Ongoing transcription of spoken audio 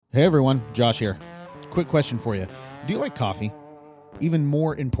Hey everyone, Josh here. Quick question for you. Do you like coffee? Even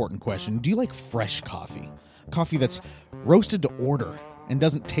more important question, do you like fresh coffee? Coffee that's roasted to order and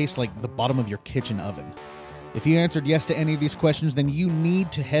doesn't taste like the bottom of your kitchen oven? If you answered yes to any of these questions, then you need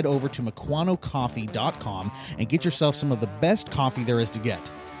to head over to MequanoCoffee.com and get yourself some of the best coffee there is to get.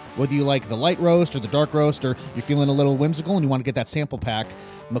 Whether you like the light roast or the dark roast, or you're feeling a little whimsical and you want to get that sample pack,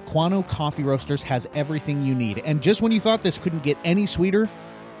 Mequano Coffee Roasters has everything you need. And just when you thought this couldn't get any sweeter,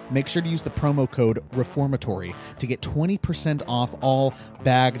 make sure to use the promo code REFORMATORY to get 20% off all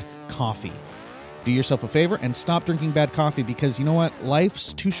bagged coffee. Do yourself a favor and stop drinking bad coffee, because you know what?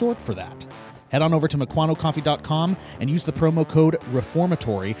 Life's too short for that. Head on over to MequanoCoffee.com and use the promo code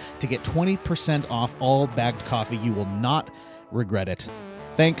REFORMATORY to get 20% off all bagged coffee. You will not regret it.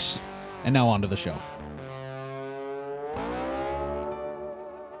 Thanks, and now on to the show.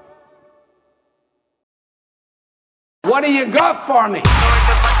 What do you got for me?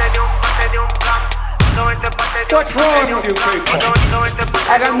 What's wrong with you people?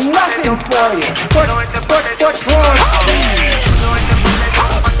 I got nothing for you. What's wrong?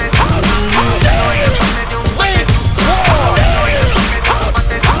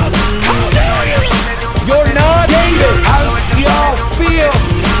 You're not David. How do y'all feel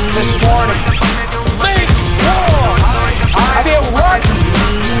this morning? I feel rotten.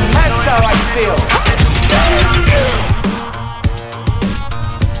 That's how I feel.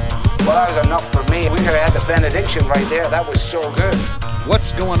 Well, that was enough for me. We could have had the benediction right there. That was so good.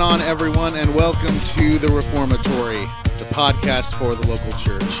 What's going on, everyone, and welcome to The Reformatory, the podcast for the local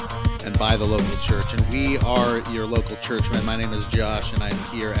church and by the local church. And we are your local churchmen. My name is Josh, and I'm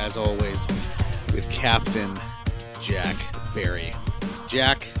here, as always, with Captain Jack Barry.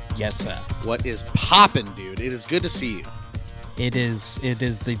 Jack. Yes, sir. What is poppin', dude? It is good to see you. It is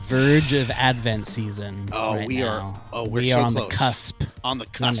the verge of Advent season. Oh, right we now. are. Oh, we're we so are on close. the cusp. On the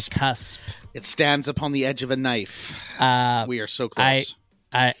cusp. On the cusp. It stands upon the edge of a knife. We are so close.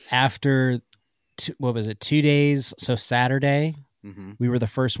 I after 2 days? So Saturday, we were the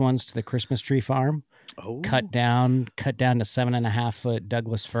first ones to the Christmas tree farm. Oh, Cut down to 7.5 foot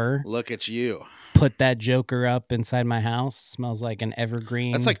Douglas fir. Look at you. Put that joker up inside my house. Smells like an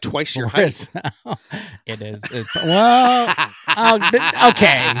evergreen. That's like twice your height. It is. Well,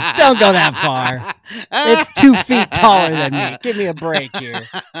 okay. Don't go that far. It's 2 feet taller than me. Give me a break here.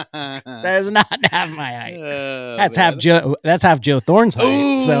 That is not half my height. That's half Joe. That's half Joe Thorne's height.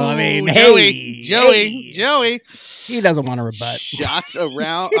 Ooh, so I mean, Joey. He doesn't want to rebut. Shots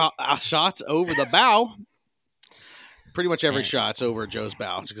around. Shots over the bow. Pretty much every shot's over Joe's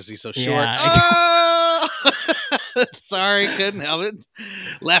bow because he's so short. Yeah. Oh! Sorry, couldn't help it.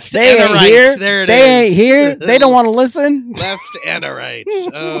 Left They and a ain't right. here. There it they is. ain't here. They don't want to listen. Left and a right.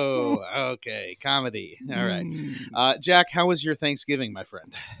 Oh, okay. Comedy. All right. Jack, how was your Thanksgiving, my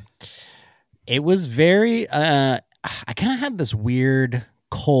friend? It was very, I kind of had this weird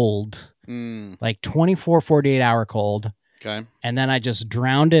cold, like 24, 48 hour cold. Okay. And then I just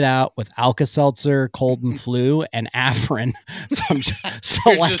drowned it out with Alka-Seltzer, cold and flu, and Afrin.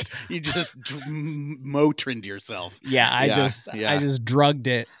 You just Motrined yourself. Yeah, I just drugged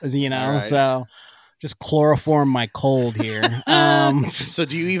it, right. So just chloroform my cold here. So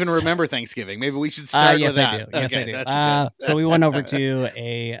do you even remember Thanksgiving? Maybe we should start with that. Yes, I do. That's good. So we went over to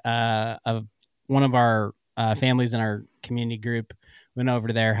one of our families in our community group. Went over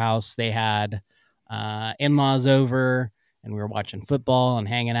to their house. They had in-laws over, and we were watching football and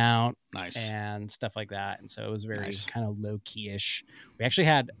hanging out, and stuff like that. And so it was very kind of low key-ish. We actually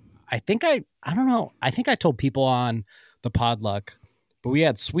had, I think I told people on the Podluck, but we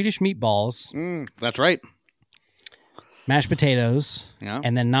had Swedish meatballs. That's right. Mashed potatoes. Yeah.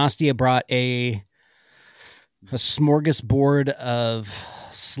 And then Nastia brought a smorgasbord of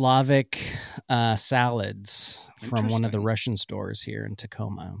Slavic salads from one of the Russian stores here in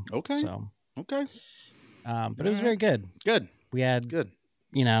Tacoma. Okay. Okay. But it was very good. Good. We had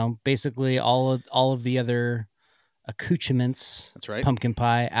basically all of the other accoutrements. That's right. Pumpkin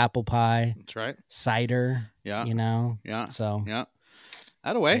pie, apple pie. That's right. Cider. Yeah. Yeah. So yeah.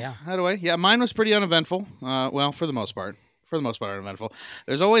 Out of way. Yeah. Mine was pretty uneventful. Well, for the most part. Uneventful.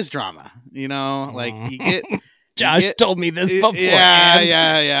 There's always drama. Like you get. Josh told me this before.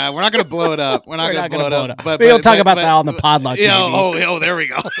 Yeah. We're not going to blow it up. We're not going to blow it up. But we'll talk about that on the Podluck. There we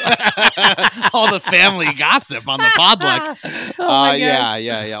go. All the family gossip on the Podluck.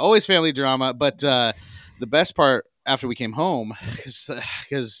 Yeah. Always family drama. But the best part after we came home,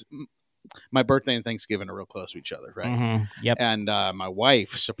 because my birthday and Thanksgiving are real close to each other, right? Mm-hmm. Yep. And my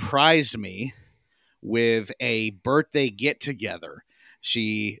wife surprised me with a birthday get together.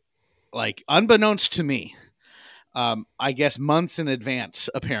 She, unbeknownst to me, I guess months in advance,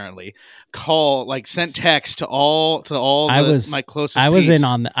 apparently, sent text to all my closest. I was peeps. in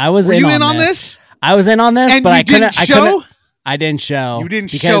on. I was. Were in you on in on this? this? I was in on this, And but you I couldn't. didn't show. I didn't show. You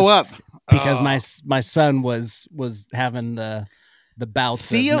didn't show up because my son was having the bouts.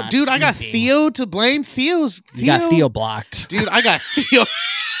 Theo, of not dude, I got sleeping. Theo to blame. You got Theo blocked. Dude, I got Theo.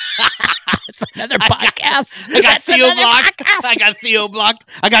 It's another podcast. I got That's Theo another blocked. podcast. I got Theo blocked.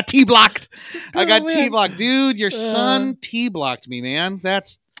 I got T blocked. I got Oh, T man. blocked. Dude, your son T blocked me, man.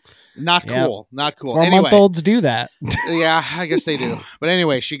 That's not Yep. cool. Not cool. 4-month-olds do that. Yeah, I guess they do. But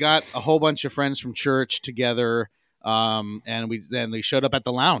anyway, she got a whole bunch of friends from church together, and they showed up at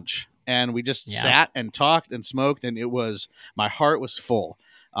the lounge, and we just sat and talked and smoked, and my heart was full.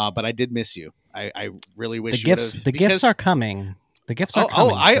 But I did miss you. I really wish The gifts are coming. The gifts are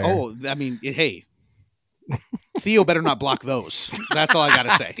coming. I mean, hey, Theo better not block those. That's all I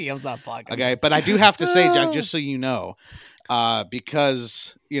gotta say. Theo's not blocking. Okay, but I do have to say, Jack, just so you know,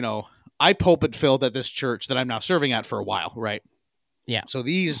 because I pulpit filled at this church that I'm now serving at for a while, right? Yeah. So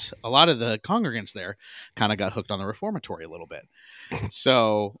a lot of the congregants there kind of got hooked on the reformatory a little bit.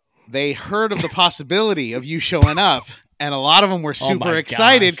 So they heard of the possibility of you showing up, and a lot of them were super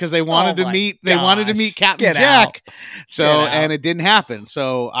excited because they wanted to meet. They wanted to meet Captain Jack. So and it didn't happen.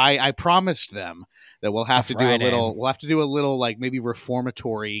 So I promised them that we'll have to do a little like maybe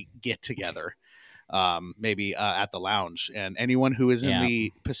reformatory get together. Maybe at the lounge, and anyone who is in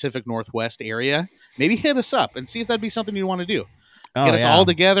the Pacific Northwest area, maybe hit us up and see if that'd be something you want to do. Get us all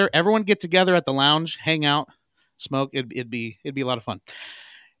together. Everyone get together at the lounge, hang out, smoke. It'd be a lot of fun.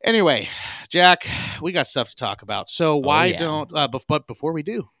 Anyway, Jack, we got stuff to talk about. So why don't? But before we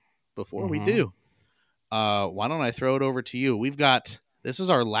do, why don't I throw it over to you? This is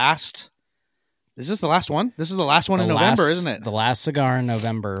our last. Is this the last one? This is the last one in November, isn't it? The last cigar in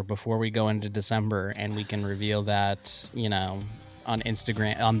November before we go into December, and we can reveal that, on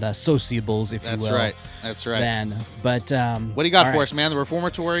Instagram, on the sociables, if you will. That's right. Then, but what do you got for us, man? The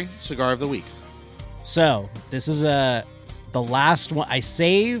Reformatory Cigar of the Week. So this is the last one. I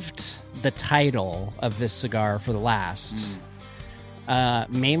saved the title of this cigar for the last,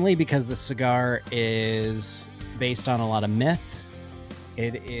 mainly because the cigar is based on a lot of myth.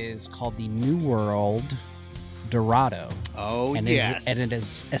 It is called the New World Dorado. Oh, and yes. And it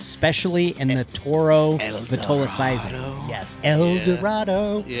is especially in the Toro Vitola sizing. Yes, El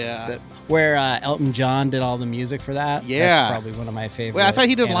Dorado. Yeah. Where Elton John did all the music for that. Yeah. That's probably one of my favorite Wait, I thought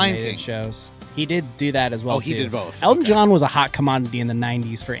he did Lion animated King. shows. He did do that as well, too. Oh, he did both. Elton John was a hot commodity in the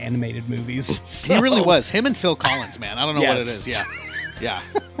 90s for animated movies. So. He really was. Him and Phil Collins, man. I don't know what it is. Yeah. Yeah,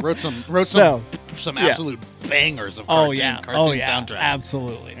 wrote some absolute bangers of cartoon soundtracks.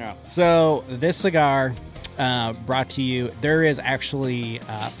 Absolutely. Yeah. So this cigar brought to you. There is actually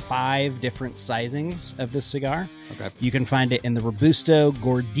 5 different sizings of this cigar. Okay. You can find it in the Robusto,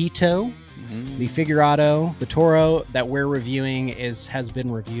 Gordito, the Figurado, the Toro that we're reviewing has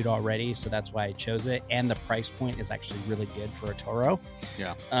been reviewed already, so that's why I chose it. And the price point is actually really good for a Toro.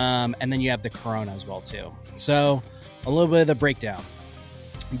 Yeah. And then you have the Corona as well too. So a little bit of the breakdown.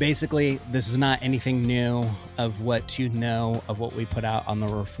 Basically, this is not anything new of what you know of what we put out on the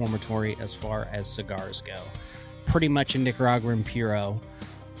Reformatory as far as cigars go. Pretty much a Nicaraguan Puro.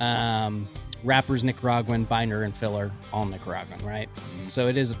 Wrappers Nicaraguan, binder and filler, all Nicaraguan, right? So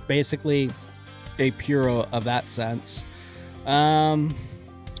it is basically a Puro of that sense. I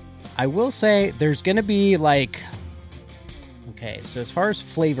will say there's going to be so as far as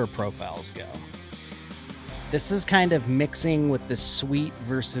flavor profiles go, this is kind of mixing with the sweet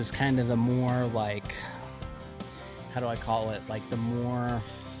versus kind of the more how do I call it? Like the more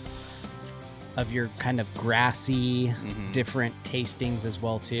of your kind of grassy, different tastings as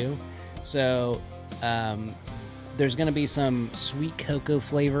well too. So there's going to be some sweet cocoa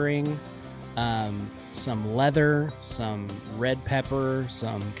flavoring, some leather, some red pepper,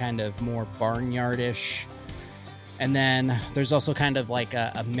 some kind of more barnyardish. And then there's also kind of like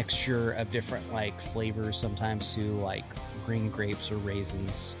a mixture of different flavors sometimes too, like green grapes or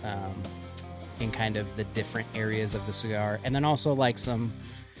raisins in kind of the different areas of the cigar. And then also some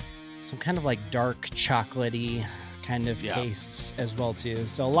kind of dark chocolatey kind of tastes as well too.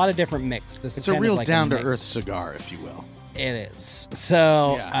 So a lot of different mix. It's a real down-to-earth cigar, if you will. It is.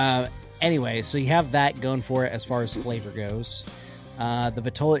 So anyway, so you have that going for it as far as flavor goes. The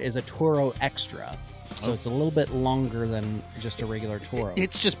Vitola is a Toro Extra. So it's a little bit longer than just a regular Toro.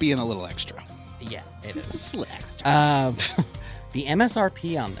 It's just being a little extra. Yeah, it is. It's a little extra. The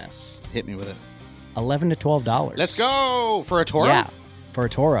MSRP on this. Hit me with it. $11 to $12. Let's go! For a Toro? Yeah, for a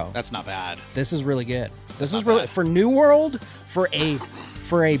Toro. That's not bad. This is really good. This is really, for New World, for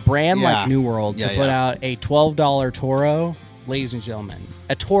for a brand Yeah. like New World to Yeah, put yeah. out a $12 Toro, ladies and gentlemen,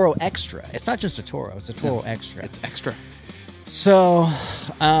 a Toro Extra. It's not just a Toro; it's a Toro Extra. It's extra. So,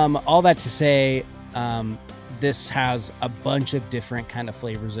 all that to say, this has a bunch of different kind of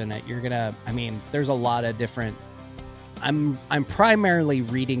flavors in it. There's a lot of different. I'm primarily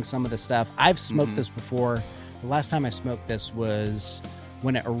reading some of the stuff. I've smoked this before. The last time I smoked this was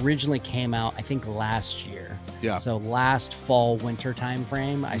when it originally came out, I think last year. Yeah. So last fall, winter time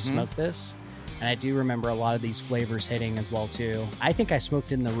frame, I smoked this. And I do remember a lot of these flavors hitting as well, too. I think I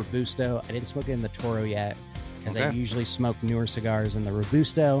smoked in the Robusto. I didn't smoke it in the Toro yet because I usually smoke newer cigars in the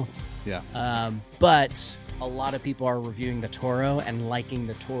Robusto. Yeah. But a lot of people are reviewing the Toro and liking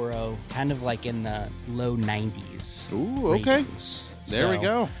the Toro kind of like in the low 90s. Ooh, okay. ratings. There we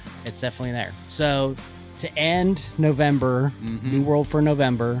go. It's definitely there. So to end November, New World for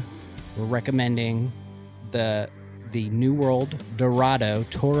November, we're recommending the New World Dorado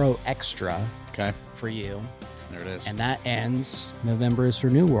Toro Extra for you. There it is. And that ends November is for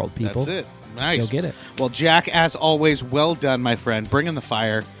New World, people. That's it. Nice. Go get it. Well, Jack, as always, well done, my friend. Bring in the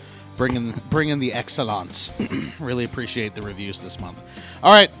fire. Bring in the excellence. Really appreciate the reviews this month.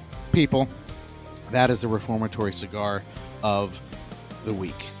 All right, people. That is the reformatory cigar of the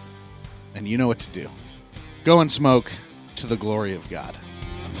week. And you know what to do. Go and smoke to the glory of God.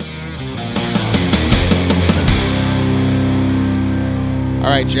 All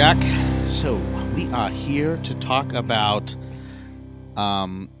right, Jack. So we are here to talk about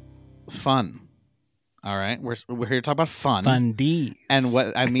fun. All right, we're here to talk about fun. Fundy. And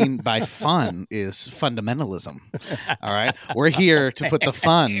what I mean by fun is fundamentalism. All right, we're here to put the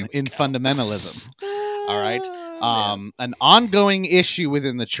fun in fundamentalism. All right, an ongoing issue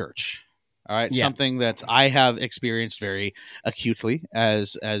within the church. All right, something that I have experienced very acutely,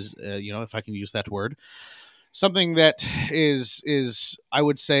 as if I can use that word. Something that is I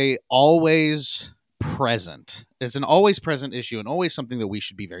would say always present. It's an always present issue and always something that we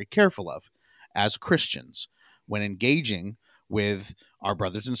should be very careful of as Christians when engaging with our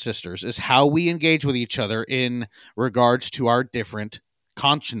brothers and sisters, is how we engage with each other in regards to our different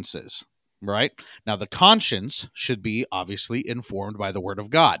consciences. Right? Now, the conscience should be obviously informed by the Word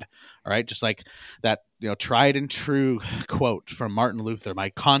of God. All right? Just like that, tried and true quote from Martin Luther, "My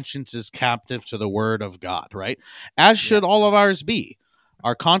conscience is captive to the Word of God," right? As should all of ours be.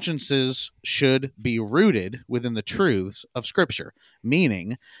 Our consciences should be rooted within the truths of Scripture,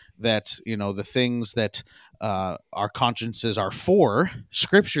 meaning that, the things that our consciences are for,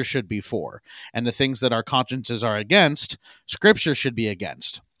 Scripture should be for. And the things that our consciences are against, Scripture should be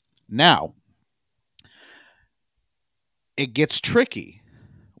against. Now, it gets tricky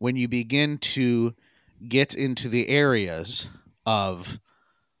when you begin to get into the areas of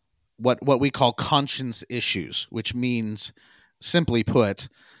what we call conscience issues, which means, simply put,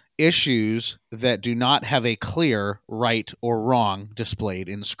 issues that do not have a clear right or wrong displayed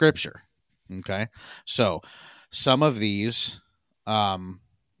in Scripture. Okay? So, some of these,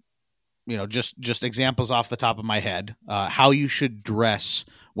 just examples off the top of my head, how you should dress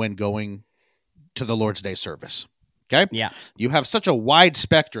when going to the Lord's Day service. Okay? Yeah. You have such a wide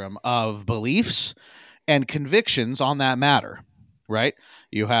spectrum of beliefs and convictions on that matter, right?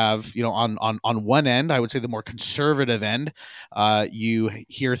 You have, on one end, I would say the more conservative end, you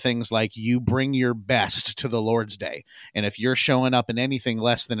hear things like, you bring your best to the Lord's Day. And if you're showing up in anything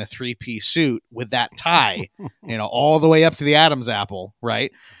less than a 3-piece suit with that tie, all the way up to the Adam's apple,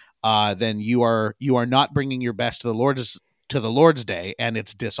 right? Then you are not bringing your best to the Lord's Day, and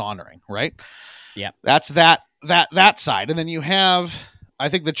it's dishonoring, right? Yeah. That's that side. And then you have, I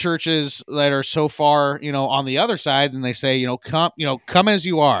think, the churches that are so far, on the other side, and they say, come as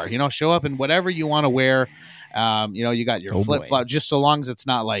you are, show up in whatever you want to wear. You got your flip-flop, just so long as it's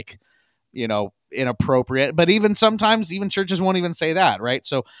not like, inappropriate. But sometimes churches won't even say that, right?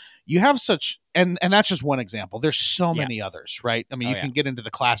 So you have such, and that's just one example. There's so many others, right? I mean, you can get into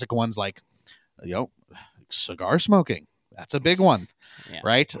the classic ones like, cigar smoking. That's a big one,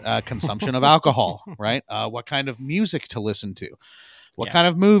 right? Consumption of alcohol, right? What kind of music to listen to, what kind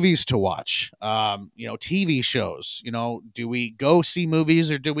of movies to watch, TV shows, do we go see movies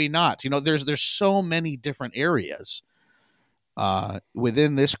or do we not? There's so many different areas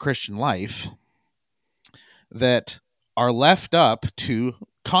within this Christian life that are left up to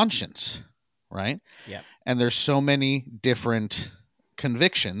conscience, right? Yeah. And there's so many different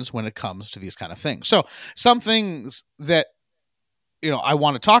convictions when it comes to these kind of things. So some things that, I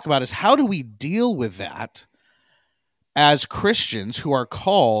want to talk about is, how do we deal with that as Christians who are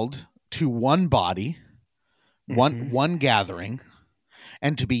called to one body, one gathering,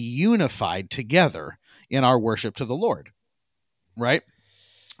 and to be unified together in our worship to the Lord, right?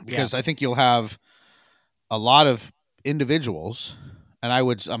 because I think you'll have a lot of individuals, and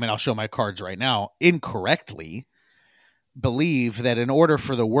I'll show my cards right now, incorrectly believe that in order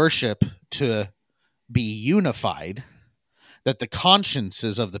for the worship to be unified, that the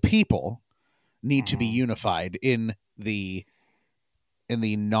consciences of the people need to be unified in the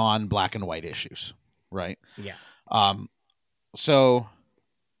non-black and white issues, right? Yeah. So,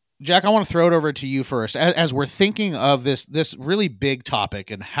 Jack, I want to throw it over to you first, as we're thinking of this really big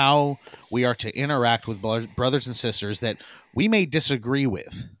topic and how we are to interact with brothers and sisters that we may disagree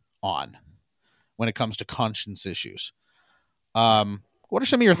with on when it comes to conscience issues. What are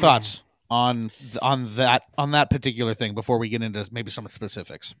some of your thoughts on that particular thing before we get into maybe some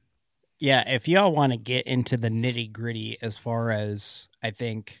specifics? Yeah, if y'all want to get into the nitty gritty, as far as I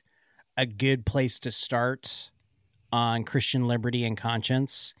think a good place to start on Christian liberty and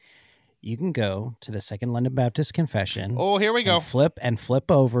conscience, you can go to the Second London Baptist Confession. Oh, here we go. Flip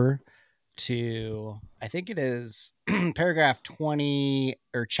over to, I think it is paragraph 20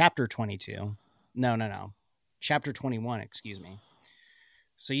 or chapter 22. No. Chapter 21, excuse me.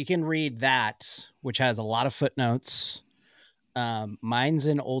 So you can read that, which has a lot of footnotes. Mine's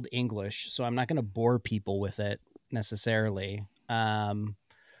in Old English, so I'm not going to bore people with it necessarily.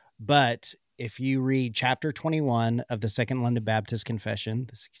 But if you read chapter 21 of the Second London Baptist Confession,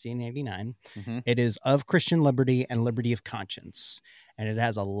 the 1689, it is of Christian liberty and liberty of conscience. And it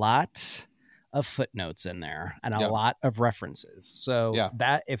has a lot of footnotes in there and a lot of references. So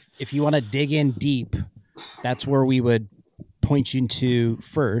that if you want to dig in deep, that's where we would point you to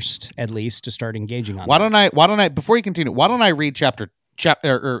first, at least, to start engaging on. Why don't I before you continue, why don't I read why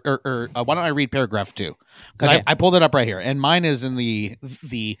don't I read paragraph 2? Because I pulled it up right here, and mine is in the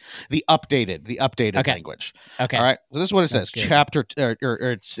updated language. Okay, all right. So this is what it says.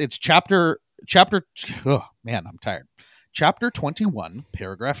 It's chapter. Oh man, I'm tired. Chapter 21,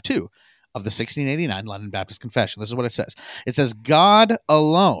 paragraph 2 of the 1689 London Baptist Confession. This is what it says. It says, God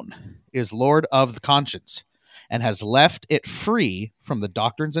alone is Lord of the conscience, and has left it free from the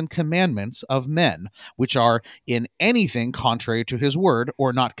doctrines and commandments of men, which are in anything contrary to his word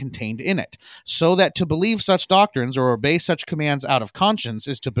or not contained in it, so that to believe such doctrines or obey such commands out of conscience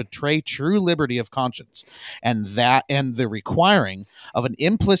is to betray true liberty of conscience, and the requiring of an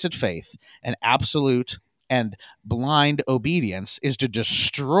implicit faith and absolute and blind obedience is to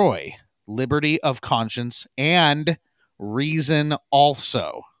destroy liberty of conscience and reason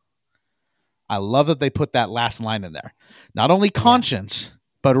also. I love that they put that last line in there. Not only conscience,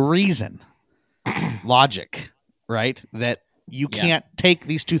 but reason, logic, right? That you can't take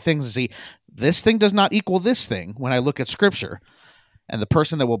these two things and see, this thing does not equal this thing when I look at Scripture. And the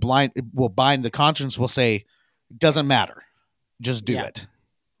person that will bind the conscience will say, doesn't matter. Just do it,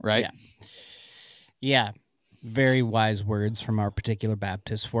 right? Yeah. Very wise words from our particular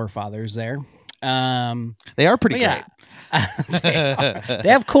Baptist forefathers there. They are pretty great. They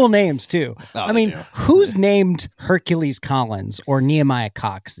have cool names too. Oh, I mean, who's named Hercules Collins or Nehemiah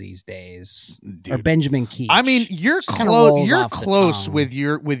Cox these days, or Benjamin Keach? I mean, you're close. You're close with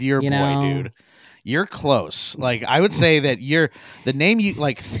your boy, dude. You're close. Like I would say that the name you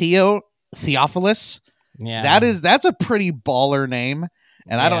like Theophilus. Yeah, that's a pretty baller name.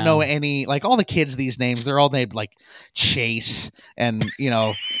 And I don't know any, like all the kids, these names, they're all named like Chase and,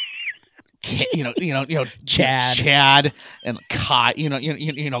 Chad and Kai,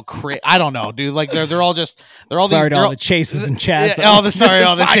 Chris. I don't know, dude. Like they're all sorry to all the Chases and Chads. All the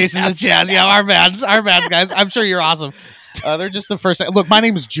Chases and Chads. Yeah, our bands, guys. I'm sure you're awesome. They're just the first. Look, my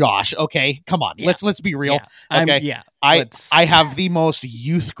name's Josh. Okay, come on. Yeah. Let's be real. Yeah. Okay, I have the most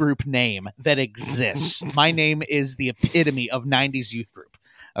youth group name that exists. My name is the epitome of '90s youth group.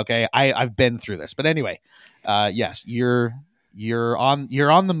 Okay, I've been through this, but anyway, yes, you're on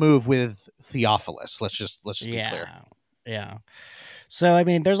the move with Theophilus. Let's just be clear. Yeah. So I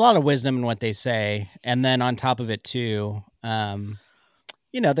mean, there's a lot of wisdom in what they say, and then on top of it too,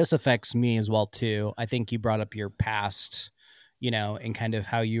 this affects me as well too. I think you brought up your past, and kind of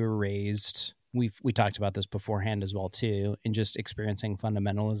how you were raised. We talked about this beforehand as well too, and just experiencing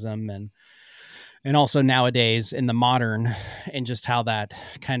fundamentalism and also nowadays in the modern, and just how that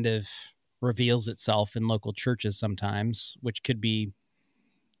kind of reveals itself in local churches sometimes, which could be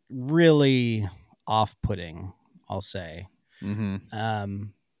really off-putting, I'll say. Mm-hmm.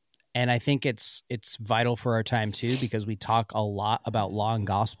 And I think it's vital for our time too, because we talk a lot about law and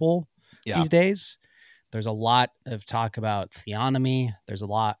gospel these days. There's a lot of talk about theonomy. There's a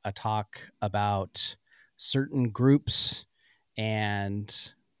lot of talk about certain groups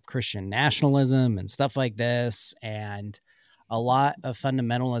and Christian nationalism and stuff like this. And a lot of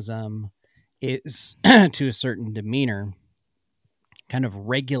fundamentalism is to a certain demeanor kind of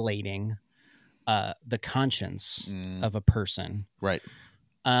regulating the conscience of a person. Right.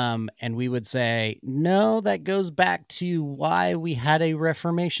 And we would say, no, that goes back to why we had a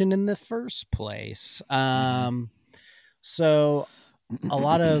Reformation in the first place. So a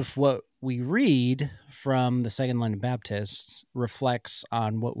lot of what we read from the Second London Baptists reflects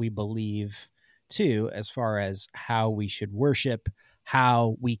on what we believe too, as far as how we should worship,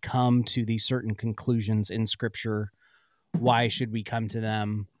 how we come to these certain conclusions in Scripture, why should we come to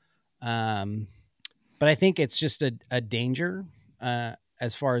them. But I think it's just a danger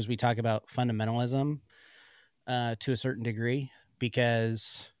as far as we talk about fundamentalism to a certain degree,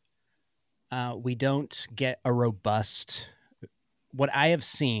 because we don't get a robust, what I have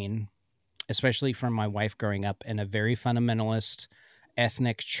seen, especially from my wife growing up in a very fundamentalist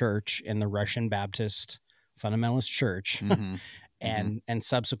ethnic church in the Russian Baptist fundamentalist church, and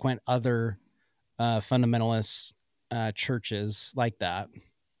subsequent other fundamentalist churches like that,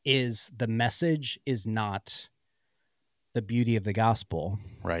 is the message is not the beauty of the gospel.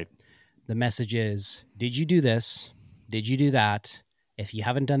 Right. The message is, did you do this? Did you do that? If you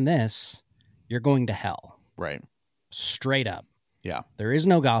haven't done this, you're going to hell. Right. Straight up. Yeah. There is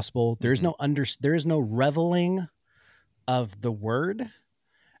no gospel. There is there is no reveling of the word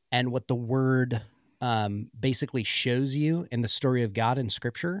and what the word basically shows you in the story of God in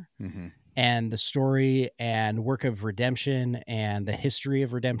Scripture, and the story and work of redemption and the history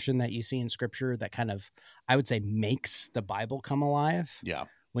of redemption that you see in Scripture that kind of, I would say, makes the Bible come alive. Yeah.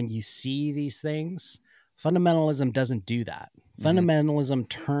 When you see these things, fundamentalism doesn't do that. Fundamentalism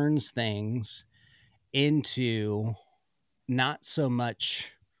turns things into not so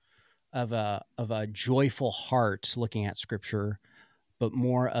much of a joyful heart looking at Scripture, but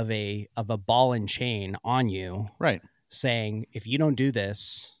more of a ball and chain on you, right? Saying, if you don't do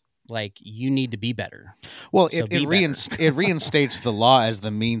this, like, you need to be better. Well, So it reinstates the law as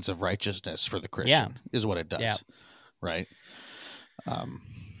the means of righteousness for the Christian, is what it does. Yeah. Right.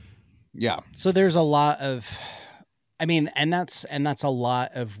 Yeah. So there's a lot of, I mean, and that's a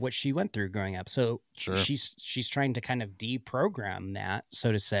lot of what she went through growing up. So Sure. she's trying to kind of deprogram that,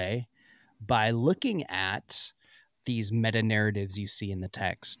 so to say, by looking at these meta narratives you see in the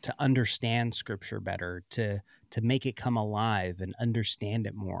text, to understand Scripture better, to make it come alive and understand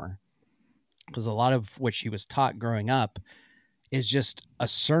it more. Because a lot of what she was taught growing up is just a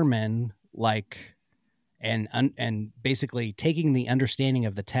sermon, like, and basically taking the understanding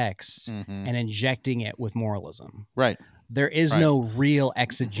of the text and injecting it with moralism. Right. There is no real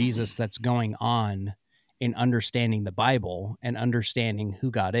exegesis that's going on in understanding the Bible and understanding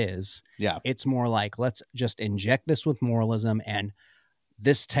who God is. Yeah. It's more like, let's just inject this with moralism, and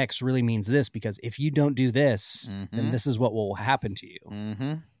this text really means this, because if you don't do this, then this is what will happen to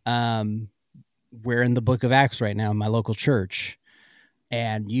you. We're in the book of Acts right now in my local church,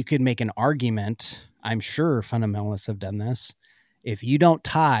 and you could make an argument. I'm sure fundamentalists have done this. If you don't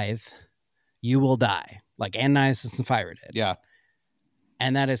tithe, you will die, like Ananias and Sapphira did. Yeah.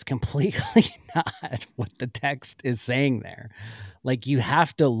 And that is completely not what the text is saying there. Like, you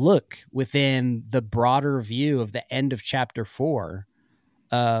have to look within the broader view of the end of chapter 4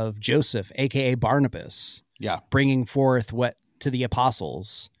 of Joseph, aka Barnabas, bringing forth what to the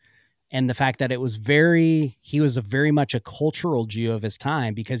apostles, and the fact that he was very much a cultural Jew of his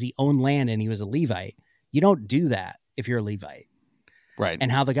time because he owned land and he was a Levite. You don't do that if you're a Levite. Right.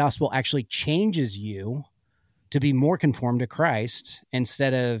 And how the gospel actually changes you to be more conformed to Christ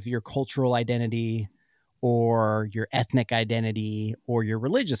instead of your cultural identity or your ethnic identity or your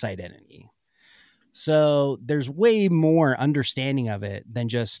religious identity. So there's way more understanding of it than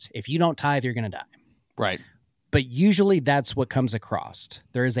just, if you don't tithe, you're going to die. Right. But usually that's what comes across.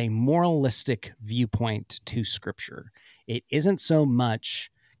 There is a moralistic viewpoint to Scripture. It isn't so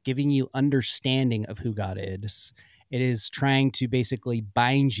much giving you understanding of who God is. It is trying to basically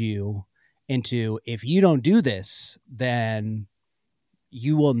bind you into, if you don't do this, then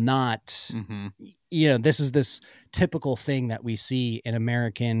you will not, this is this typical thing that we see in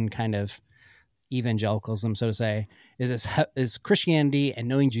American kind of evangelicalism, so to say, is Christianity and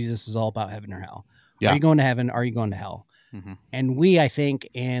knowing Jesus is all about heaven or hell. Yeah. Are you going to heaven? Are you going to hell? And we, I think,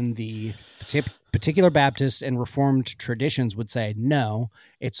 in the particular Baptist and Reformed traditions would say, no,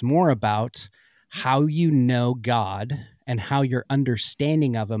 it's more about how you know God and how your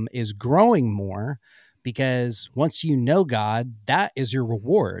understanding of him is growing more, because once you know God, that is your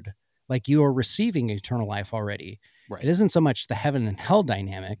reward. Like, you are receiving eternal life already. Right. It isn't so much the heaven and hell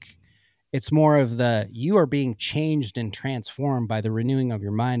dynamic. It's more of you are being changed and transformed by the renewing of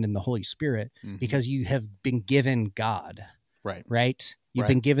your mind and the Holy Spirit, because you have been given God. Right. Right. You've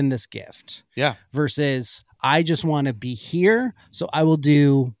been given this gift. Yeah. Versus, I just want to be here, so I will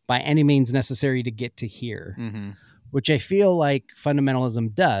do by any means necessary to get to here, which I feel like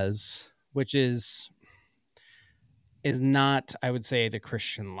fundamentalism does, which is not, I would say, the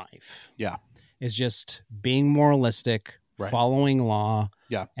Christian life. Yeah. Is just being moralistic, following law,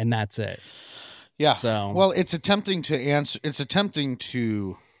 and that's it. Yeah. So, well, it's attempting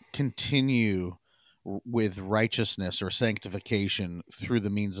to continue with righteousness or sanctification through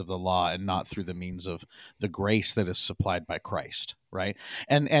the means of the law and not through the means of the grace that is supplied by Christ, right?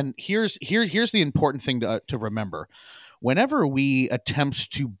 And here's the important thing to remember. Whenever we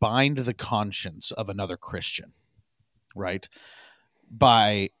attempt to bind the conscience of another Christian, right,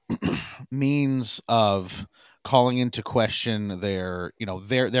 by means of calling into question their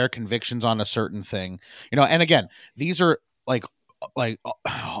convictions on a certain thing, and again, these are like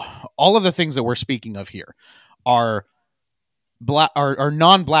all of the things that we're speaking of here are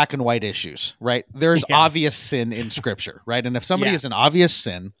non-black and white issues, right? There's obvious sin in Scripture, right? And if somebody is an obvious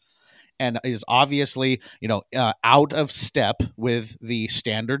sin and is obviously, out of step with the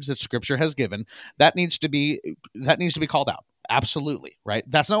standards that Scripture has given, that needs to be called out. Absolutely, right?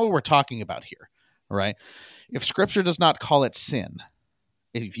 That's not what we're talking about here, right? If Scripture does not call it sin,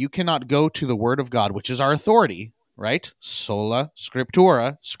 if you cannot go to the Word of God, which is our authority, right? Sola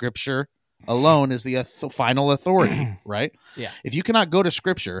Scriptura, Scripture alone is the final authority, right? Yeah. If you cannot go to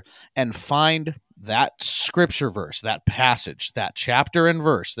Scripture and find that Scripture verse, that passage, that chapter and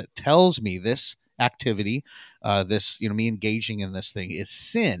verse that tells me this activity, me engaging in this thing is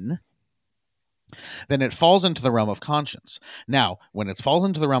sin, then it falls into the realm of conscience. Now, when it falls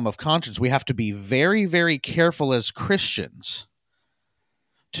into the realm of conscience, we have to be very, very careful as Christians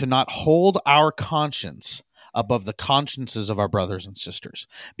to not hold our conscience above the consciences of our brothers and sisters.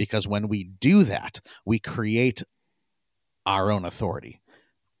 Because when we do that, we create our own authority.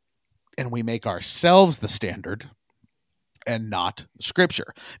 And we make ourselves the standard and not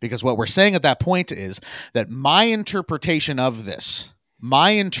Scripture. Because what we're saying at that point is that my interpretation of this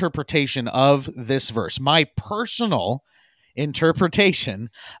verse, my personal interpretation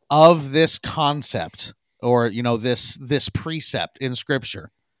of this concept or, this precept in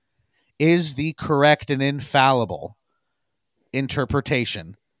Scripture is the correct and infallible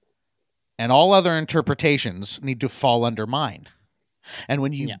interpretation, and all other interpretations need to fall under mine. And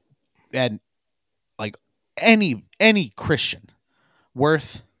when you and like any Christian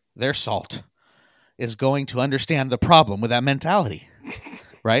worth their salt is going to understand the problem with that mentality,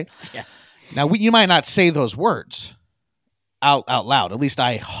 right? Yeah. Now, you might not say those words out loud. At least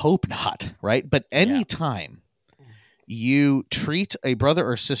I hope not, right? But anytime you treat a brother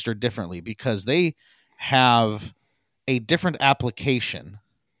or sister differently because they have a different application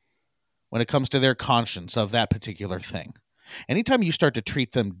when it comes to their conscience of that particular thing, anytime you start to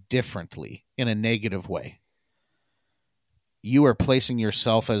treat them differently in a negative way, you are placing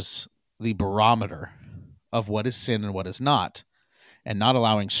yourself as the barometer of what is sin and what is not, and not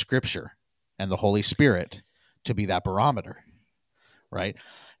allowing Scripture and the Holy Spirit to be that barometer, right?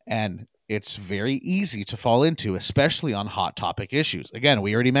 And it's very easy to fall into, especially on hot topic issues. Again,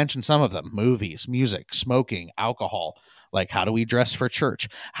 we already mentioned some of them: movies, music, smoking, alcohol. Like, how do we dress for church?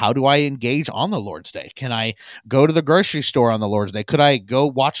 How do I engage on the Lord's Day? Can I go to the grocery store on the Lord's Day? Could I go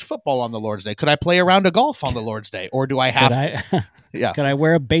watch football on the Lord's Day? Could I play a round of golf on the Lord's Day? Or do I have to? Yeah. Could I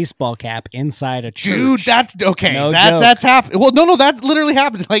wear a baseball cap inside a church? Dude, that's okay. No That's happened. Well, no, that literally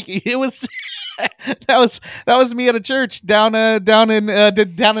happened. Like, it was that was me at a church down in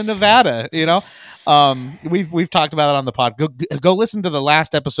Nevada. We've talked about it on the pod. Go listen to the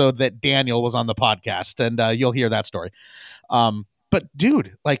last episode that Daniel was on the podcast, and you'll hear that story. But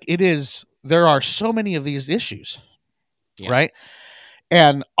dude, like, there are so many of these issues, right?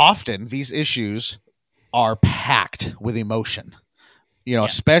 And often these issues are packed with emotion.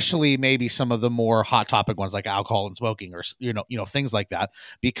 Especially maybe some of the more hot topic ones like alcohol and smoking, or things like that,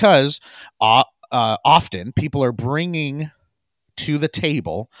 because often people are bringing to the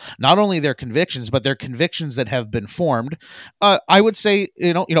table not only their convictions, but their convictions that have been formed. I would say,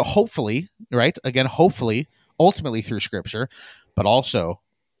 hopefully, right? Again, hopefully, ultimately through Scripture, but also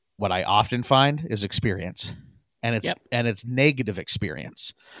what I often find is experience. And it's negative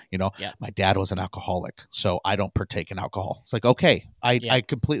experience. My dad was an alcoholic, so I don't partake in alcohol. It's like, okay, I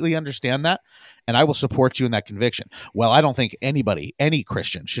completely understand that, and I will support you in that conviction. Well, I don't think any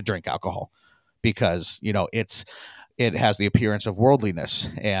Christian should drink alcohol because, it has the appearance of worldliness,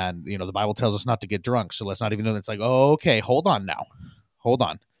 and, the Bible tells us not to get drunk. So let's not even know. It's like, oh, okay, hold on now. Hold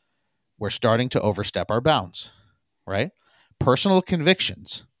on. We're starting to overstep our bounds, right? Personal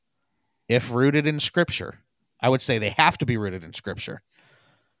convictions, if rooted in Scripture, I would say they have to be rooted in Scripture.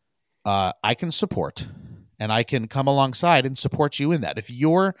 I can support and I can come alongside and support you in that. If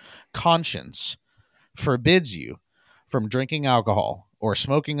your conscience forbids you from drinking alcohol or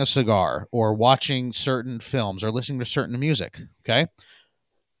smoking a cigar or watching certain films or listening to certain music, okay,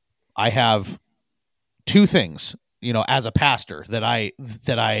 I have two things, as a pastor that I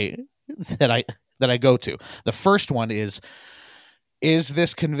go to. The first one is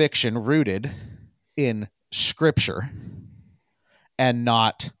this conviction rooted in Scripture and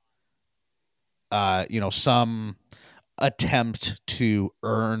not some attempt to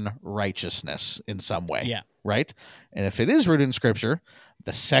earn righteousness in some way. Yeah. Right. And if it is rooted in Scripture,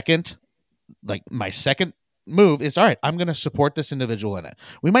 my second move is, all right, I'm going to support this individual in it.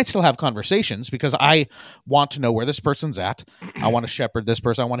 We might still have conversations because I want to know where this person's at. I want to shepherd this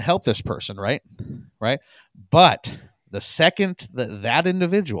person. I want to help this person. Right. But the second that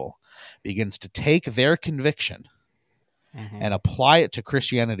individual begins to take their conviction and apply it to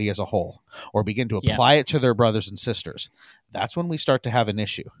Christianity as a whole, or begin to apply it to their brothers and sisters, that's when we start to have an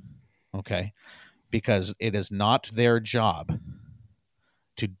issue. Okay. Because it is not their job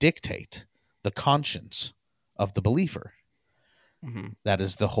to dictate the conscience of the believer. That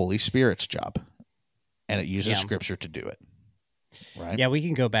is the Holy Spirit's job. And it uses Scripture to do it. Right? Yeah, we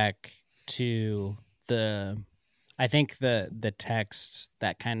can go back to I think the text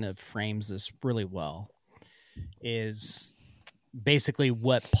that kind of frames this really well is basically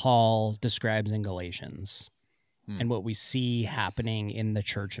what Paul describes in Galatians and what we see happening in the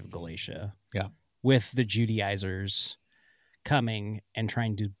church of Galatia. Yeah. With the Judaizers coming and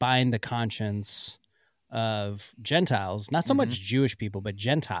trying to bind the conscience of Gentiles, not so much Jewish people, but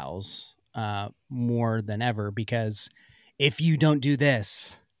Gentiles more than ever, because if you don't do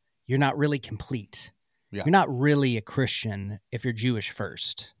this, you're not really complete. Yeah. You're not really a Christian if you're Jewish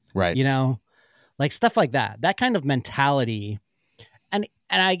first. Right. Like stuff like that. That kind of mentality. And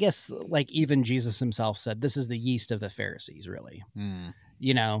I guess like even Jesus himself said, this is the yeast of the Pharisees, really.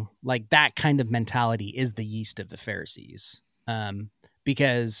 Like that kind of mentality is the yeast of the Pharisees.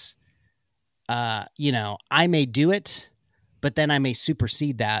 Because, I may do it, but then I may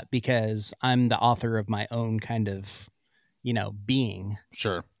supersede that because I'm the author of my own kind of, being.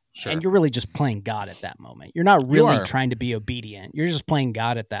 Sure. And you're really just playing God at that moment. You're not really trying to be obedient. You're just playing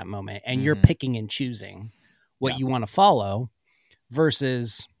God at that moment. And you're picking and choosing what you want to follow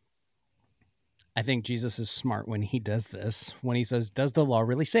versus I think Jesus is smart when he does this, when he says, does the law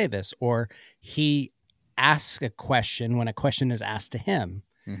really say this? Or he asks a question when a question is asked to him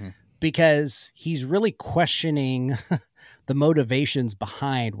because he's really questioning the motivations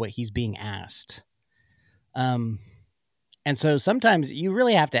behind what he's being asked. And so sometimes you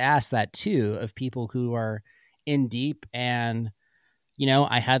really have to ask that too of people who are in deep. And,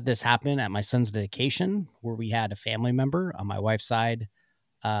 I had this happen at my son's dedication where we had a family member on my wife's side.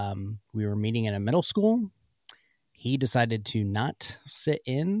 We were meeting in a middle school. He decided to not sit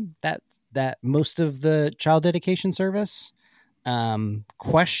in that most of the child dedication service,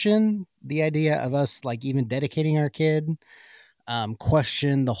 question the idea of us like even dedicating our kid,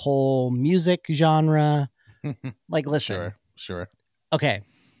 question the whole music genre. Like, listen, sure. Okay.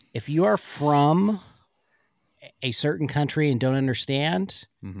 If you are from a certain country and don't understand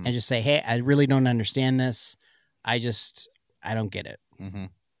and just say, hey, I really don't understand this. I don't get it.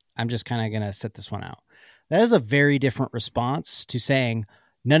 I'm just kind of going to sit this one out. That is a very different response to saying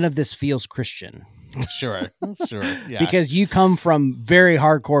none of this feels Christian. Sure. Yeah. Because you come from very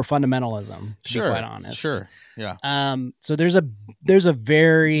hardcore fundamentalism, to be quite honest. Sure. Yeah. So there's a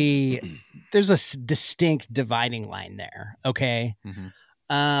distinct dividing line there. Okay.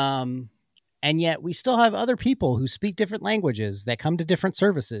 And yet we still have other people who speak different languages that come to different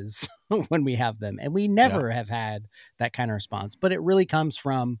services when we have them. And we never have had that kind of response, but it really comes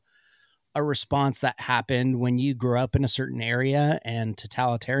from a response that happened when you grew up in a certain area and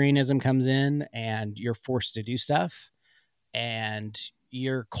totalitarianism comes in and you're forced to do stuff and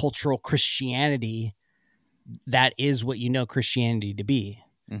your cultural Christianity, that is what you know Christianity to be.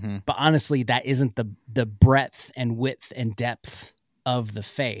 But honestly, that isn't the breadth and width and depth of the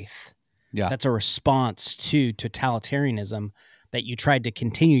faith. Yeah. That's a response to totalitarianism that you tried to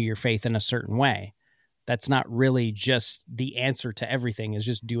continue your faith in a certain way. That's not really just the answer to everything is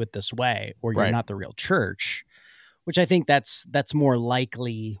just do it this way or you're not the real church, which I think that's more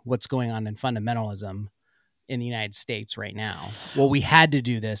likely what's going on in fundamentalism in the United States right now. Well, we had to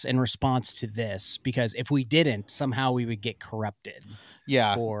do this in response to this because if we didn't, somehow we would get corrupted.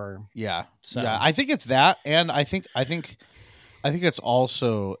 Yeah. I think it's that. And I think it's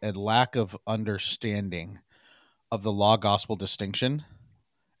also a lack of understanding of the law gospel distinction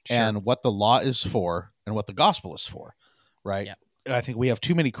and what the law is for and what the gospel is for. Right. Yeah. And I think we have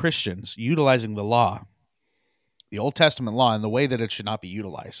too many Christians utilizing the law the Old Testament law in the way that it should not be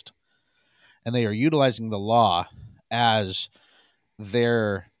utilized. And they are utilizing the law as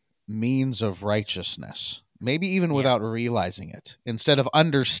their means of righteousness, maybe even without realizing it, instead of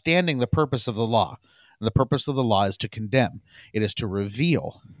understanding the purpose of the law. And the purpose of the law is to condemn. It is to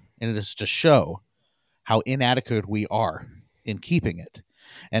reveal, and it is to show how inadequate we are in keeping it,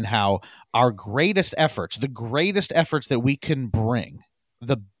 and how our greatest efforts, the greatest efforts that we can bring,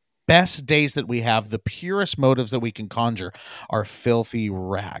 the best days that we have, the purest motives that we can conjure, are filthy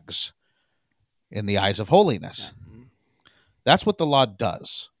rags in the eyes of holiness. That's what the law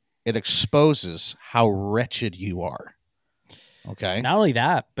does. It exposes how wretched you are. Okay? Not only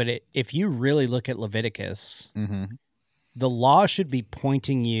that, but if you really look at Leviticus, Mm-hmm. the law should be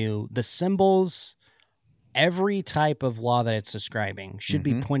pointing you, the symbols, every type of law that it's describing should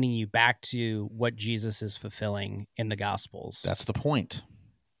be pointing you back to what Jesus is fulfilling in the Gospels. That's the point.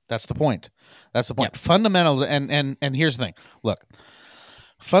 That's the point. That's the point. Yep. Fundamental, and here's the thing. Look,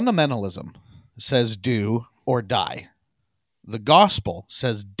 fundamentalism says do or die. The gospel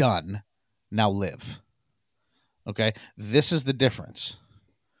says done, now live. Okay? This is the difference.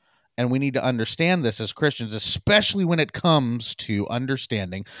 And we need to understand this as Christians, especially when it comes to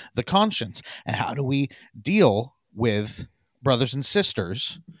understanding the conscience. And how do we deal with brothers and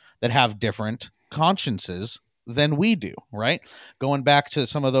sisters that have different consciences than we do, right? Going back to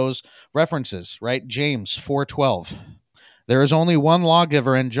some of those references, right? James 4:12. There is only one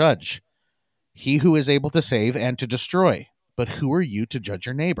lawgiver and judge, he who is able to save and to destroy. But who are you to judge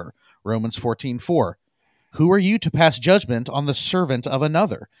your neighbor? Romans 14:4. Who are you to pass judgment on the servant of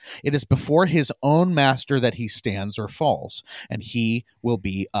another? It is before his own master that he stands or falls, and he will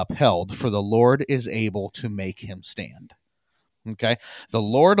be upheld, for the Lord is able to make him stand. Okay? The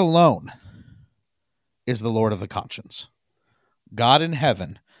Lord alone is the Lord of the conscience. God in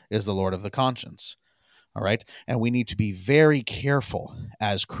heaven is the Lord of the conscience. All right? And we need to be very careful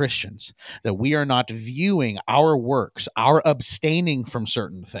as Christians that we are not viewing our works, our abstaining from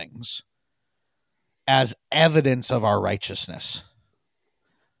certain things, as evidence of our righteousness.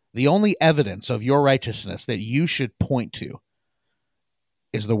 The only evidence of your righteousness that you should point to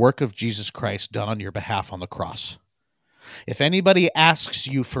is the work of Jesus Christ done on your behalf on the cross. If anybody asks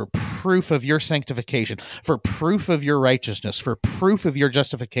you for proof of your sanctification, for proof of your righteousness, for proof of your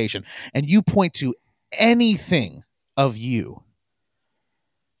justification, and you point to anything of you,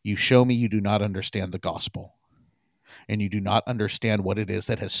 you show me you do not understand the gospel. And you do not understand what it is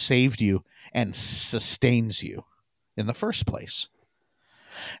that has saved you and sustains you in the first place.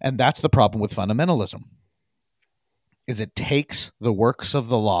 And that's the problem with fundamentalism, is it takes the works of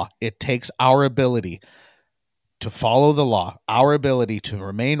the law. It takes our ability to follow the law, our ability to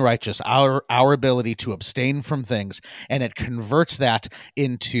remain righteous, our ability to abstain from things, and it converts that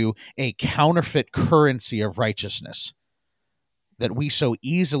into a counterfeit currency of righteousness that we so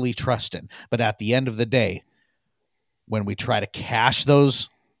easily trust in. But at the end of the day, when we try to cash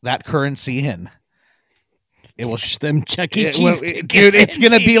that currency in, it will them Chuck E. Cheese dude. It's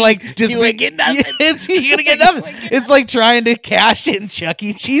gonna be like just you ain't get nothing. You're gonna get nothing. It's like trying to cash in Chuck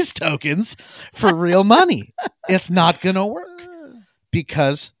E. Cheese tokens for real money. It's not gonna work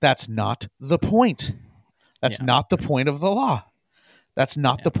because that's not the point. That's not the point of the law. That's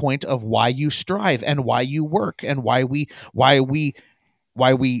not the point of why you strive and why you work and why we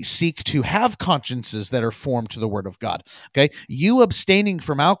seek to have consciences that are formed to the word of God. Okay? You abstaining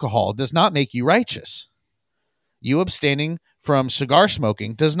from alcohol does not make you righteous. You abstaining from cigar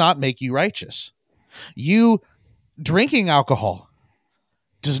smoking does not make you righteous. You drinking alcohol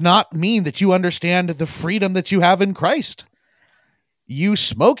does not mean that you understand the freedom that you have in Christ. You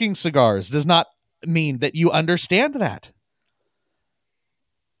smoking cigars does not mean that you understand that.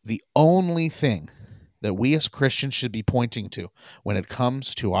 The only thing that we as Christians should be pointing to when it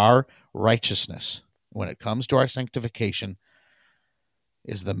comes to our righteousness, when it comes to our sanctification,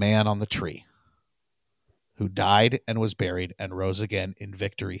 is the man on the tree who died and was buried and rose again in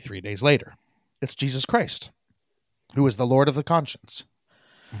victory 3 days later. It's Jesus Christ, who is the Lord of the conscience.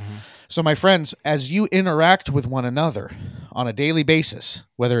 Mm-hmm. So, my friends, as you interact with one another on a daily basis,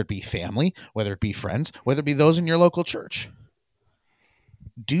 whether it be family, whether it be friends, whether it be those in your local church,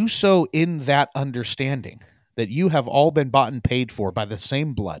 do so in that understanding that you have all been bought and paid for by the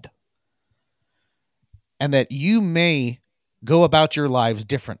same blood, and that you may go about your lives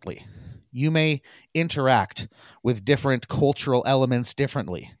differently. You may interact with different cultural elements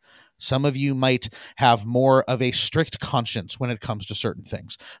differently. Some of you might have more of a strict conscience when it comes to certain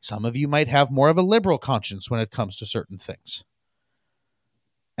things. Some of you might have more of a liberal conscience when it comes to certain things.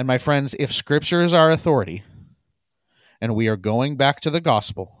 And my friends, if Scripture is our authority, and we are going back to the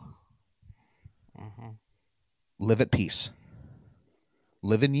gospel, live at peace,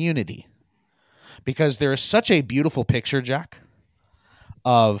 live in unity, because there is such a beautiful picture, Jack,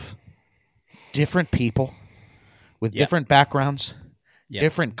 of different people with different backgrounds,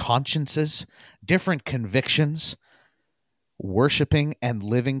 different consciences, different convictions, worshiping and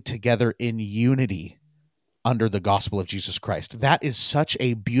living together in unity under the gospel of Jesus Christ. That is such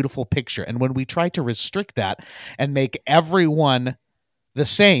a beautiful picture. And when we try to restrict that and make everyone the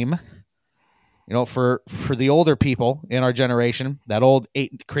same, you know, for the older people in our generation, that old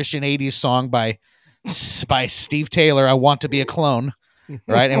Christian 80s song by Steve Taylor, I Want to Be a Clone,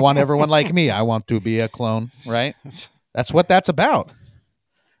 right? And want everyone like me. I want to be a clone, right? That's what that's about.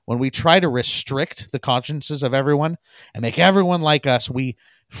 When we try to restrict the consciences of everyone and make everyone like us, we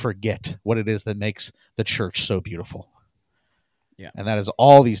forget what it is that makes the church so beautiful. Yeah. And that is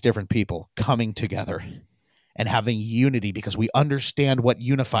all these different people coming together and having unity because we understand what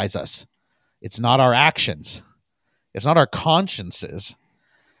unifies us. It's not our actions. It's not our consciences.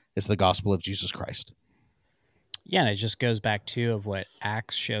 It's the gospel of Jesus Christ. Yeah, and it just goes back to of what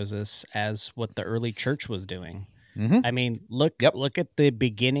Acts shows us as what the early church was doing. Mm-hmm. I mean, look at the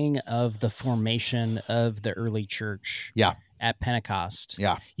beginning of the formation of the early church. Yeah. At Pentecost.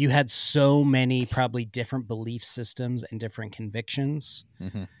 Yeah. You had so many probably different belief systems and different convictions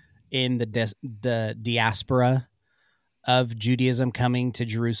in the diaspora of Judaism coming to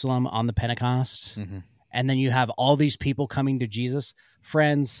Jerusalem on the Pentecost. Mm-hmm. And then you have all these people coming to Jesus.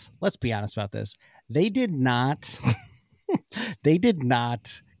 Friends, let's be honest about this. They did not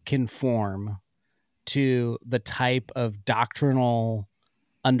conform to the type of doctrinal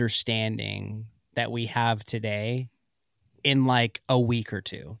understanding that we have today in like a week or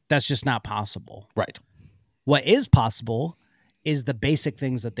two. That's just not possible. Right. What is possible is the basic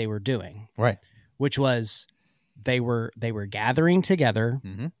things that they were doing. Right. Which was they were gathering together.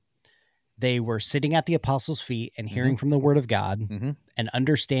 Mm-hmm. They were sitting at the apostles' feet and hearing from the word of God and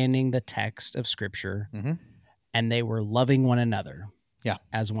understanding the text of scripture. And they were loving one another. Yeah.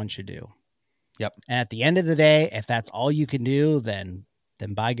 As one should do. Yep. And at the end of the day, if that's all you can do, then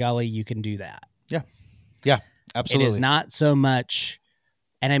by golly, you can do that. Yeah. Yeah. Absolutely. It is not so much,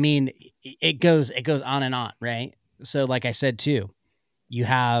 and I mean, it goes on and on, right? So like I said, too, you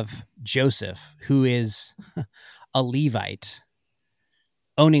have Joseph, who is a Levite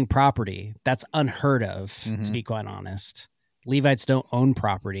owning property. That's unheard of, to be quite honest. Levites don't own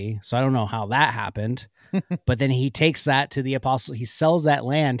property. So I don't know how that happened, but then he takes that to the apostles. He sells that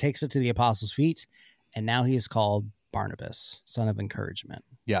land, takes it to the apostles' feet. And now he is called Barnabas, son of encouragement.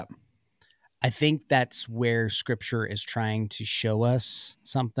 Yeah. I think that's where scripture is trying to show us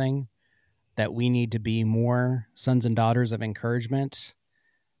something, that we need to be more sons and daughters of encouragement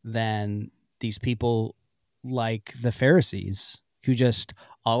than these people like the Pharisees, who just,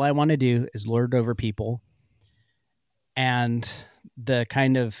 all I want to do is lord over people. And the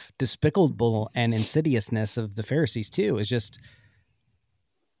kind of despicable and insidiousness of the Pharisees too is just,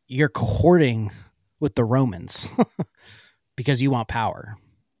 you're cohorting with the Romans because you want power.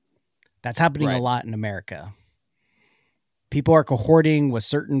 That's happening a lot in America. People are cohorting with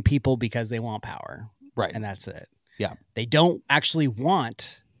certain people because they want power. Right. And that's it. Yeah. They don't actually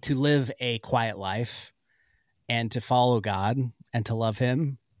want to live a quiet life and to follow God and to love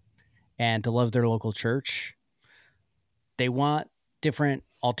him and to love their local church. They want different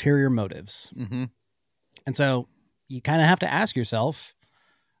ulterior motives. And so you kind of have to ask yourself,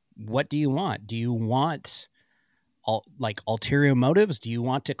 what do you want? Do you want ulterior motives? Do you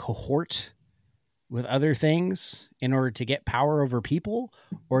want to cohort with other things in order to get power over people?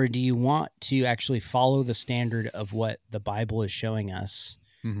 Or do you want to actually follow the standard of what the Bible is showing us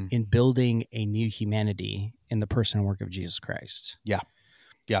in building a new humanity in the person and work of Jesus Christ? Yeah.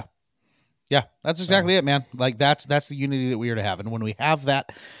 Yeah. Yeah. That's exactly it, man. Like that's the unity that we are to have. And when we have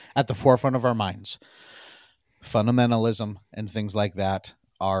that at the forefront of our minds, fundamentalism and things like that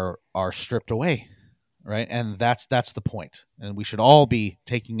are stripped away. Right. And that's the point. And we should all be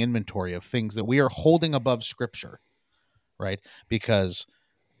taking inventory of things that we are holding above Scripture. Right. Because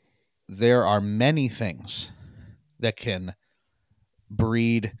there are many things that can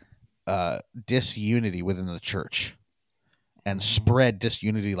breed disunity within the church and spread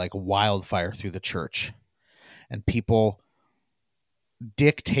disunity like wildfire through the church, and people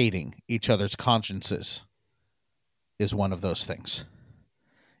dictating each other's consciences is one of those things.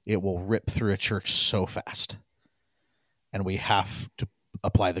 It will rip through a church so fast, and we have to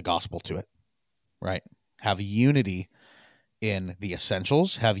apply the gospel to it, right? Have unity in the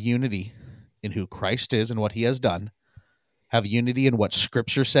essentials, have unity in who Christ is and what he has done, have unity in what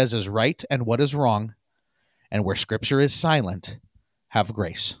Scripture says is right and what is wrong, and where Scripture is silent, have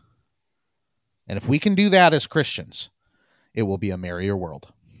grace. And if we can do that as Christians, it will be a merrier world.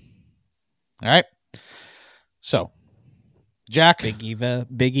 All right? So, Jack. Big Eva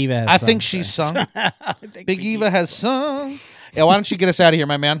has I sung, think she's sung. Big Eva has sung. Yeah, why don't you get us out of here,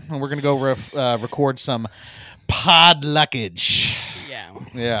 my man? And we're going to go record some pod luckage.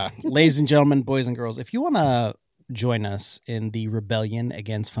 Yeah. Ladies and gentlemen, boys and girls, if you want to join us in the rebellion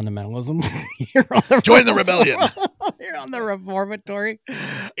against fundamentalism, Join the rebellion. Here on the Reformatory.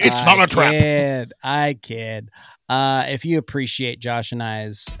 It's not a trap. I kid. If you appreciate Josh and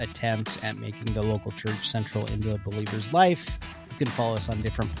I's attempt at making the local church central into a believer's life, you can follow us on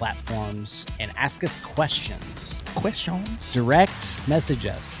different platforms and ask us questions. Direct message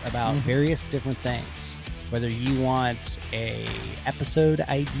us about various different things. Whether you want a episode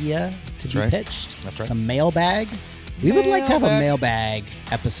idea to be pitched, some mailbag. We would like to have a mailbag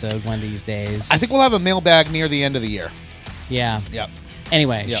episode one of these days. I think we'll have a mailbag near the end of the year. Yeah. Yep.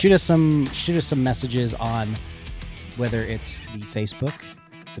 Anyway, Yep. shoot us some messages on whether it's the Facebook,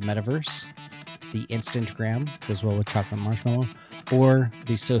 the Metaverse, the Instagram, goes well with chocolate marshmallow, or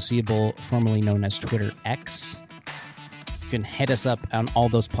the sociable formerly known as Twitter X. You can hit us up on all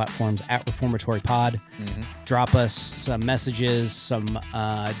those platforms at Reformatory Pod. Drop us some messages, some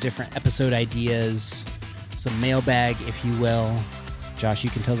different episode ideas, some mailbag, if you will. Josh, you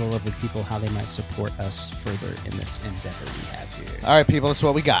can tell the lovely people how they might support us further in this endeavor we have here. All right, people, that's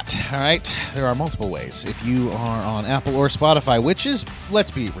what we got. All right, there are multiple ways. If you are on Apple or Spotify, which is,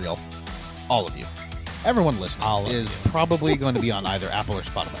 let's be real, all of you, everyone listening is probably going to be on either Apple or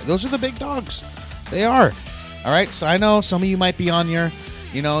Spotify. Those are the big dogs. They are. All right, so I know some of you might be on your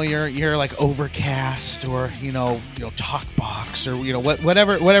like Overcast or Talkbox or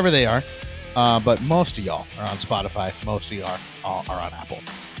whatever they are, but most of y'all are on Spotify. Most of y'all are on Apple.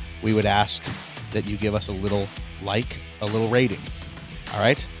 We would ask that you give us a little rating. All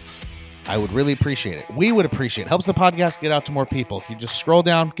right, I would really appreciate it. We would appreciate it. Helps the podcast get out to more people. If you just scroll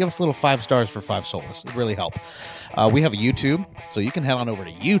down, give us a little 5 stars for 5 solas. It really help. We have a YouTube, so you can head on over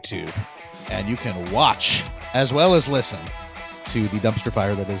to YouTube and you can watch as well as listen to the dumpster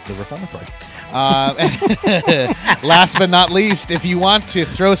fire that is the Reformatory. Last but not least, if you want to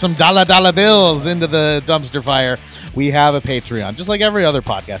throw some dollar bills into the dumpster fire, we have a Patreon, just like every other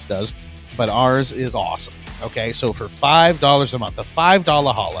podcast does, but ours is awesome. Okay, so for $5 a month, the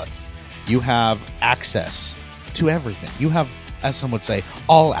 $5 holla, you have access to everything. You have, as some would say,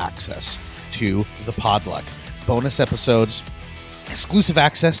 all access to the Podluck. Bonus episodes, exclusive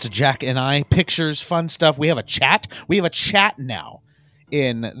access to Jack and I, pictures, fun stuff. We have a chat. We have a chat now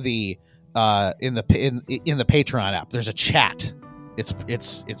in the Patreon app. There's a chat. It's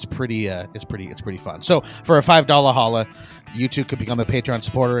pretty fun. So for a $5 holla, you too could become a Patreon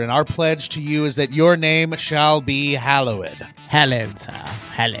supporter, and our pledge to you is that your name shall be hallowed. Hallowed, sir.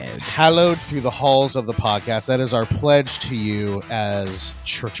 Hallowed. Hallowed through the halls of the podcast. That is our pledge to you as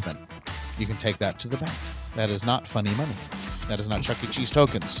churchmen. You can take that to the bank. That is not funny money. That is not Chuck E. Cheese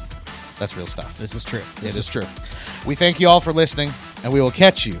tokens. That's real stuff. This is true. It is true. We thank you all for listening, and we will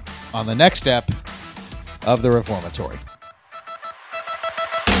catch you on the next step of the Reformatory.